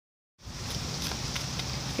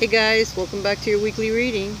Hey guys, welcome back to your weekly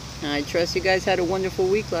reading. I trust you guys had a wonderful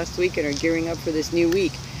week last week and are gearing up for this new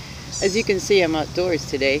week. As you can see, I'm outdoors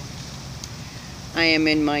today. I am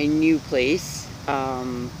in my new place.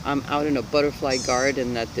 I'm out in a butterfly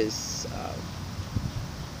garden that this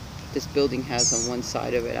building has on one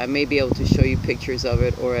side of it. I may be able to show you pictures of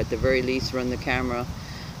it, or at the very least run the camera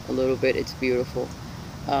a little bit. It's beautiful.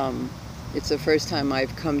 It's the first time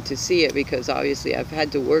I've come to see it because obviously I've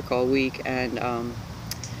had to work all week, and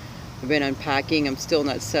I've been unpacking. I'm still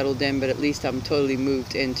not settled in, but at least I'm totally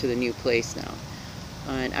moved into the new place now.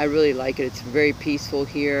 And I really like it. It's very peaceful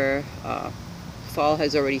here. Fall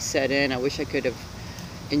has already set in. I wish I could have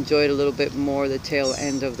enjoyed a little bit more the tail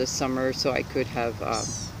end of the summer so I could have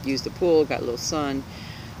used the pool, got a little sun.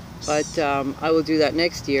 But I will do that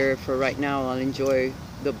next year. For right now, I'll enjoy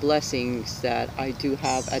the blessings that I do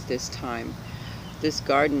have at this time. This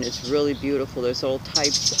garden is really beautiful. There's all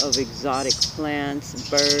types of exotic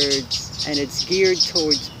plants, birds, and it's geared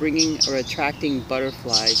towards bringing or attracting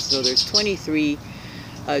butterflies. So there's 23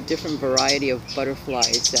 different variety of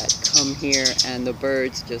butterflies that come here, and the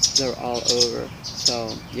birds they're all over.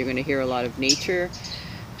 So you're going to hear a lot of nature,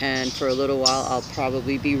 and for a little while I'll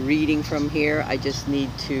probably be reading from here. I just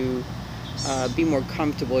need to be more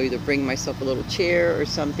comfortable, either bring myself a little chair or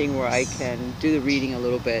something where I can do the reading a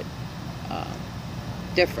little bit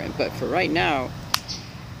different. But for right now,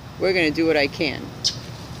 we're going to do what I can.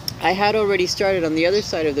 I had already started on the other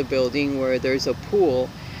side of the building where there's a pool,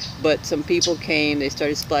 but some people came, they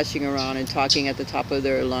started splashing around and talking at the top of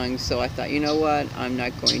their lungs, so I thought, you know what, I'm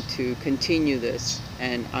not going to continue this.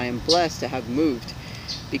 And I am blessed to have moved,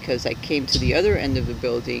 because I came to the other end of the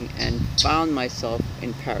building and found myself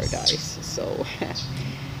in paradise. So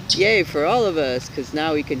yay for all of us, because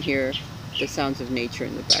now we can hear the sounds of nature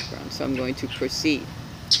in the background. So I'm going to proceed.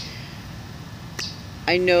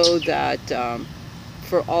 I know that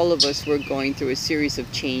for all of us, we're going through a series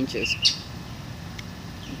of changes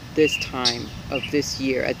this time of this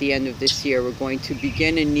year. At the end of this year, we're going to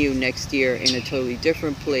begin anew next year in a totally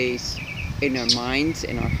different place, in our minds,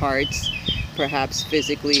 in our hearts, perhaps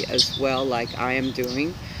physically as well, like I am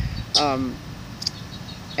doing. And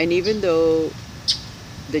even though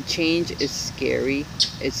the change is scary,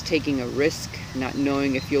 it's taking a risk, not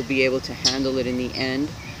knowing if you'll be able to handle it in the end.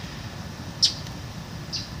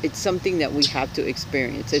 It's something that we have to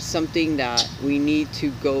experience. It's something that we need to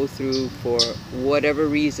go through for whatever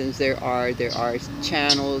reasons there are. There are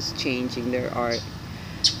channels changing. There are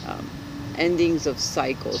endings of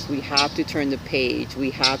cycles. We have to turn the page. We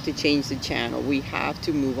have to change the channel. We have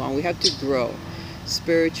to move on. We have to grow.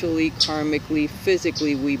 Spiritually, karmically,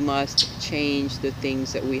 physically, we must change the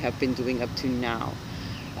things that we have been doing up to now.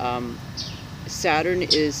 Saturn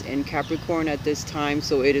is in Capricorn at this time,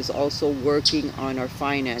 so it is also working on our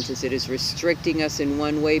finances. It is restricting us in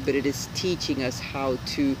one way, but it is teaching us how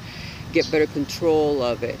to get better control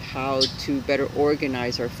of it, how to better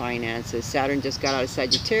organize our finances. Saturn just got out of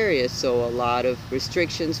Sagittarius, so a lot of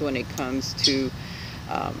restrictions when it comes to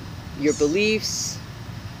your beliefs,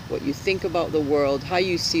 what you think about the world, how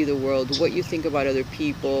you see the world, what you think about other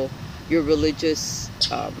people, your religious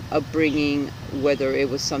upbringing, whether it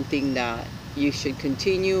was something that you should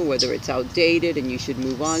continue, whether it's outdated and you should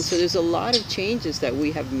move on. So there's a lot of changes that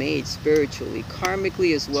we have made spiritually,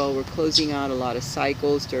 karmically as well. We're closing out a lot of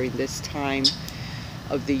cycles during this time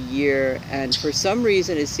of the year, and for some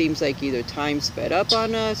reason it seems like either time sped up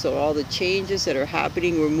on us, or all the changes that are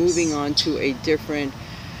happening, we're moving on to a different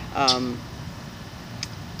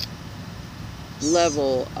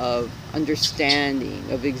level of understanding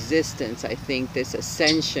of existence. I think this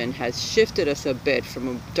ascension has shifted us a bit from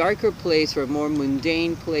a darker place, or a more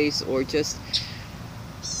mundane place, or just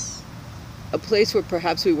a place where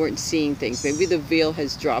perhaps we weren't seeing things. Maybe the veil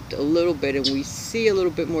has dropped a little bit and we see a little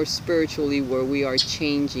bit more spiritually, where we are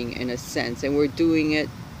changing in a sense, and we're doing it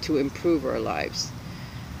to improve our lives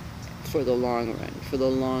for the long run, for the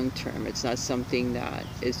long term. It's not something that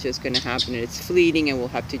is just going to happen and it's fleeting and we'll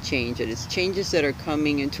have to change it. It's changes that are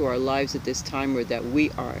coming into our lives at this time, or that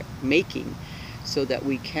we are making, so that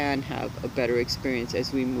we can have a better experience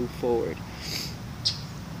as we move forward.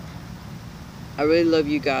 I really love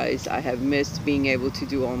you guys. I have missed being able to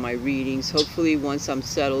do all my readings. Hopefully once I'm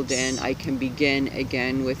settled in, I can begin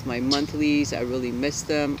again with my monthlies. I really miss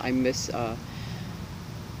them. I miss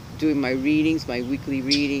doing my readings, my weekly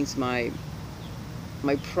readings, my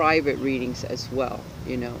private readings as well.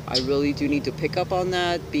 You know, I really do need to pick up on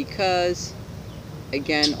that, because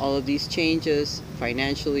again, all of these changes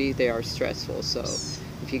financially, they are stressful. So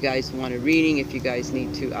if you guys want a reading, if you guys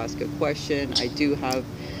need to ask a question, I do have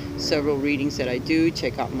several readings that I do.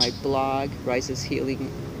 Check out my blog, Rises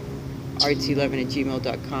Healing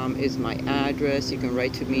arts11@gmail.com is my address. You can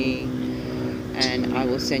write to me and I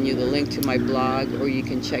will send you the link to my blog, or you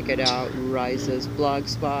can check it out, Riza's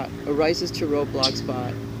blogspot, or Riza's Tarot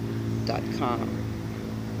blogspot.com.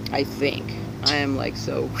 I think. I am like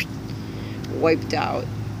so wiped out,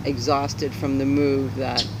 exhausted from the move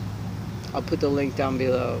that I'll put the link down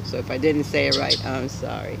below. So if I didn't say it right, I'm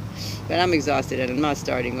sorry. But I'm exhausted and I'm not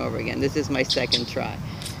starting over again. This is my second try.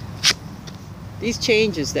 These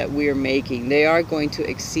changes that we're making, they are going to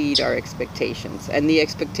exceed our expectations and the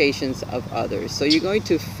expectations of others. So you're going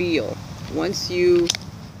to feel, once you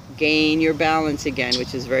gain your balance again,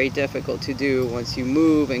 which is very difficult to do once you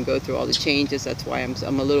move and go through all the changes. That's why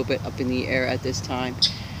I'm a little bit up in the air at this time.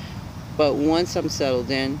 But once I'm settled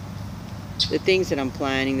in, the things that I'm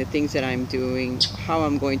planning, the things that I'm doing, how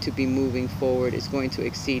I'm going to be moving forward is going to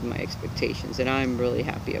exceed my expectations. And I'm really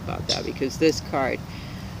happy about that, because this card,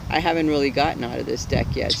 I haven't really gotten out of this deck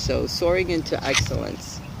yet. So soaring into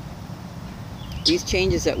excellence. These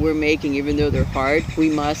changes that we're making, even though they're hard, we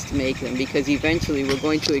must make them, because eventually we're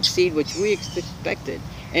going to exceed what we expected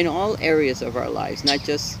in all areas of our lives, not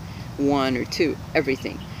just one or two,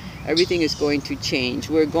 everything. Everything is going to change.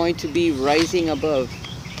 We're going to be rising above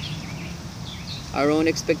our own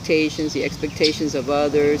expectations, the expectations of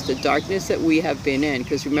others, the darkness that we have been in.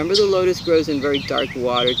 Because remember, the lotus grows in very dark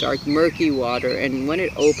water, dark, murky water, and when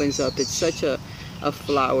it opens up, it's such a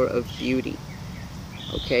flower of beauty,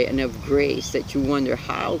 okay, and of grace, that you wonder,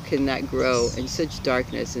 how can that grow in such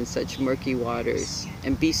darkness and such murky waters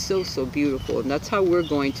and be so, so beautiful? And that's how we're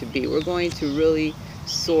going to be. We're going to really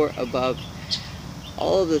soar above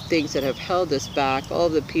all of the things that have held us back, all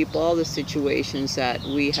of the people, all the situations that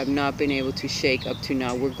we have not been able to shake up to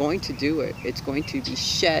now. We're going to do it. It's going to be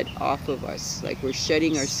shed off of us, like we're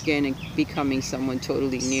shedding our skin and becoming someone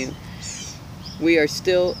totally new. We are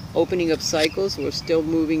still opening up cycles. We're still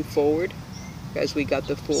moving forward, as we got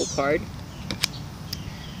the Fool card.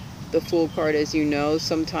 The Fool card, as you know,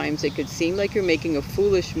 sometimes it could seem like you're making a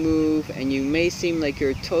foolish move, and you may seem like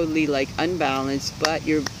you're totally like unbalanced, but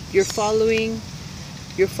you're following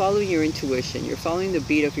your intuition. You're following the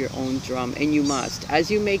beat of your own drum, and you must.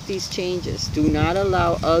 As you make these changes, do not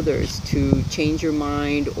allow others to change your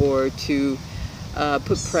mind or to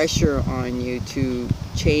put pressure on you to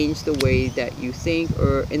change the way that you think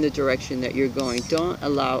or in the direction that you're going. Don't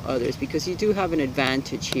allow others, because you do have an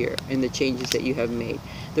advantage here in the changes that you have made.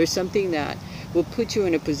 There's something that will put you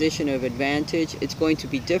in a position of advantage. It's going to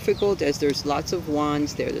be difficult, as there's lots of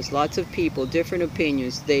wands there. There's lots of people, different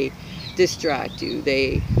opinions. They distract you.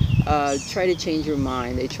 They try to change your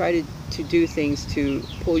mind. They try to do things to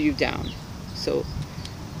pull you down. So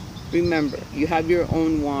remember, you have your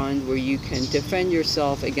own wand where you can defend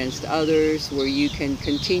yourself against others, where you can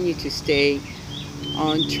continue to stay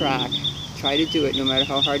on track. Try to do it no matter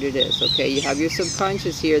how hard it is, okay? You have your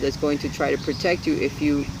subconscious here that's going to try to protect you if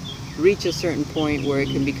you reach a certain point where it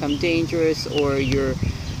can become dangerous, or you're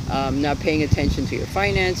not paying attention to your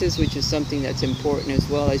finances, which is something that's important as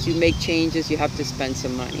well. As you make changes, you have to spend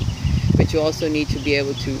some money. But you also need to be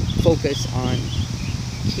able to focus on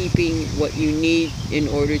keeping what you need in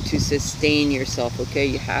order to sustain yourself, okay?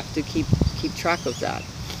 You have to keep track of that.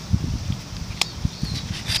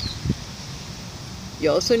 You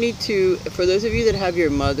also need to, for those of you that have your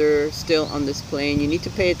mother still on this plane, you need to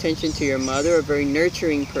pay attention to your mother, a very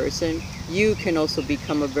nurturing person. You can also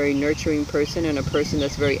become a very nurturing person, and a person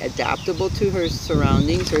that's very adaptable to her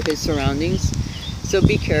surroundings or his surroundings. So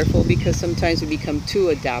be careful, because sometimes we become too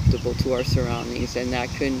adaptable to our surroundings, and that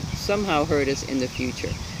can somehow hurt us in the future.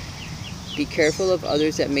 Be careful of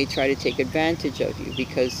others that may try to take advantage of you,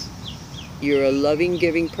 because you're a loving,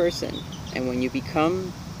 giving person. And when you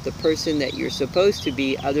become the person that you're supposed to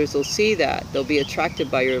be, others will see that. They'll be attracted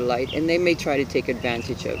by your light, and they may try to take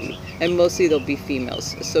advantage of you. And mostly they'll be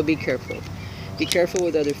females. So be careful. Be careful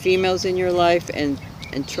with other females in your life, and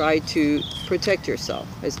try to protect yourself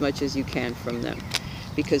as much as you can from them,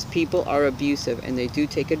 because people are abusive and they do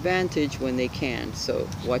take advantage when they can. So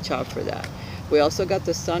watch out for that. We also got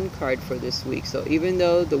the Sun card for this week. So even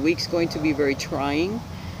though the week's going to be very trying,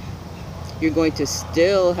 you're going to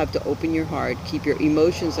still have to open your heart, keep your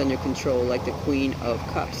emotions under control, like the Queen of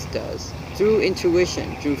Cups does. Through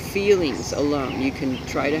intuition, through feelings alone, you can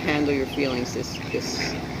try to handle your feelings this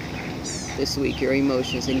week, your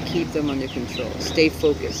emotions, and keep them under control. Stay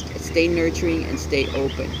focused, stay nurturing, and stay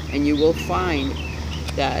open. And you will find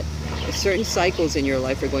that certain cycles in your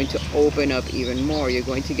life are going to open up even more. You're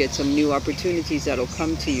going to get some new opportunities that'll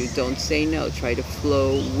come to you. Don't say no. Try to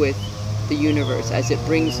flow with the universe as it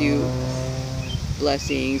brings you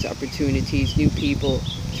blessings, opportunities, new people.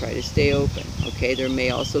 Try to stay open, okay? There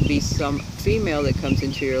may also be some female that comes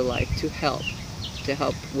into your life to help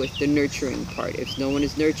with the nurturing part. If no one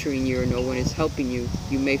is nurturing you or no one is helping you,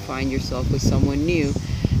 you may find yourself with someone new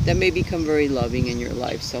that may become very loving in your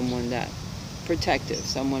life, someone that protective,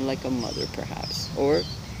 someone like a mother perhaps, or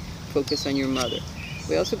focus on your mother.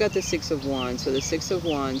 We also got the Six of Wands. So the Six of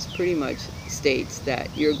Wands pretty much states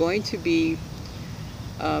that you're going to be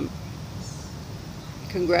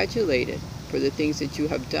congratulated for the things that you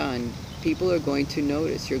have done. People are going to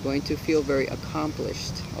notice. You're going to feel very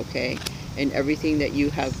accomplished, okay, in everything that you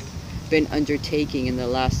have been undertaking in the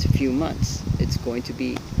last few months. It's going to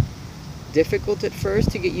be difficult at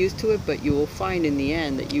first to get used to it, but you will find in the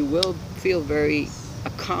end that you will feel very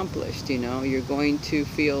accomplished. You know, you're going to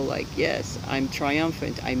feel like, yes, I'm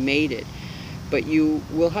triumphant, I made it. But you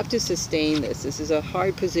will have to sustain this. This is a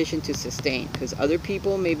hard position to sustain because other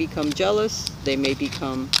people may become jealous. They may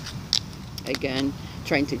become, again,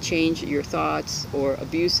 trying to change your thoughts or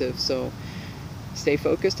abusive. So stay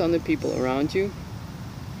focused on the people around you,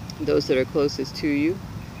 those that are closest to you,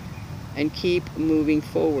 and keep moving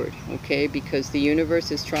forward, okay? Because the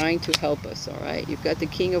universe is trying to help us, all right? You've got the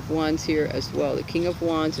King of Wands here as well. The King of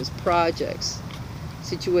Wands is projects,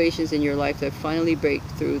 situations in your life that finally break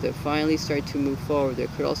through, that finally start to move forward. There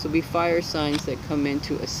could also be fire signs that come in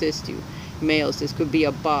to assist you. Males, this could be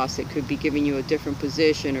a boss. It could be giving you a different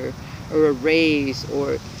position or a raise,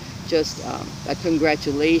 or just a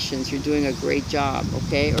congratulations, you're doing a great job,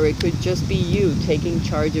 okay? Or it could just be you taking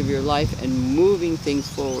charge of your life and moving things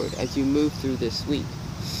forward as you move through this week.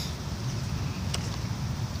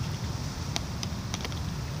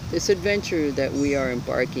 This adventure that we are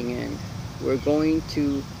embarking in, we're going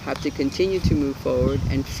to have to continue to move forward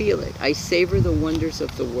and feel it. I savor the wonders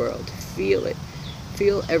of the world. Feel it.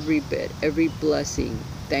 Feel every bit, every blessing.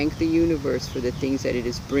 Thank the universe for the things that it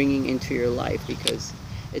is bringing into your life, because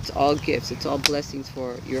it's all gifts. It's all blessings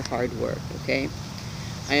for your hard work, okay?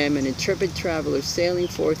 I am an intrepid traveler sailing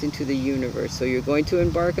forth into the universe. So you're going to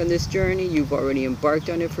embark on this journey. You've already embarked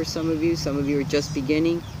on it for some of you. Some of you are just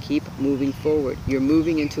beginning. Keep moving forward. You're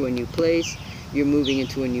moving into a new place. You're moving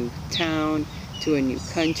into a new town, to a new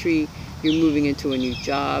country. You're moving into a new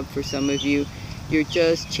job for some of you. You're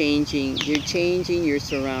just changing. You're changing your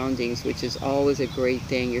surroundings, which is always a great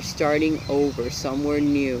thing. You're starting over somewhere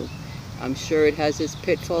new. I'm sure it has its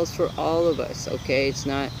pitfalls for all of us, okay? It's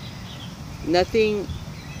not, nothing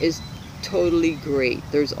is totally great.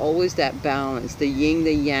 There's always that balance, the yin,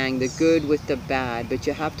 the yang, the good with the bad. But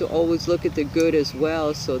you have to always look at the good as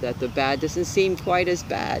well, so that the bad doesn't seem quite as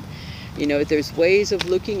bad. You know, there's ways of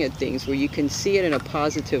looking at things where you can see it in a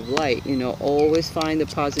positive light. You know, always find the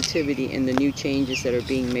positivity in the new changes that are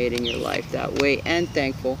being made in your life that way, and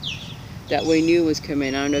thankful. That way new ones come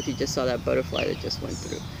in. I don't know if you just saw that butterfly that just went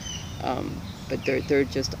through. But they're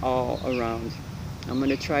just all around. I'm going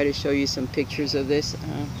to try to show you some pictures of this.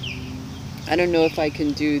 I don't know if I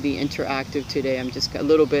can do the interactive today. I'm just a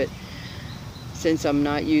little bit, since I'm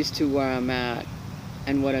not used to where I'm at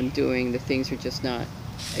and what I'm doing, the things are just not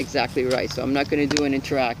exactly right. So I'm not going to do an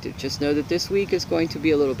interactive. Just know that this week is going to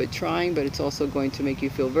be a little bit trying, but it's also going to make you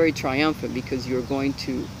feel very triumphant, because you're going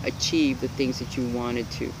to achieve the things that you wanted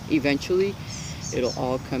to. Eventually, it'll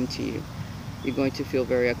all come to you. You're going to feel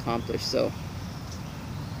very accomplished. So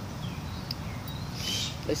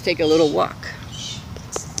let's take a little walk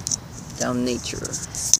down nature.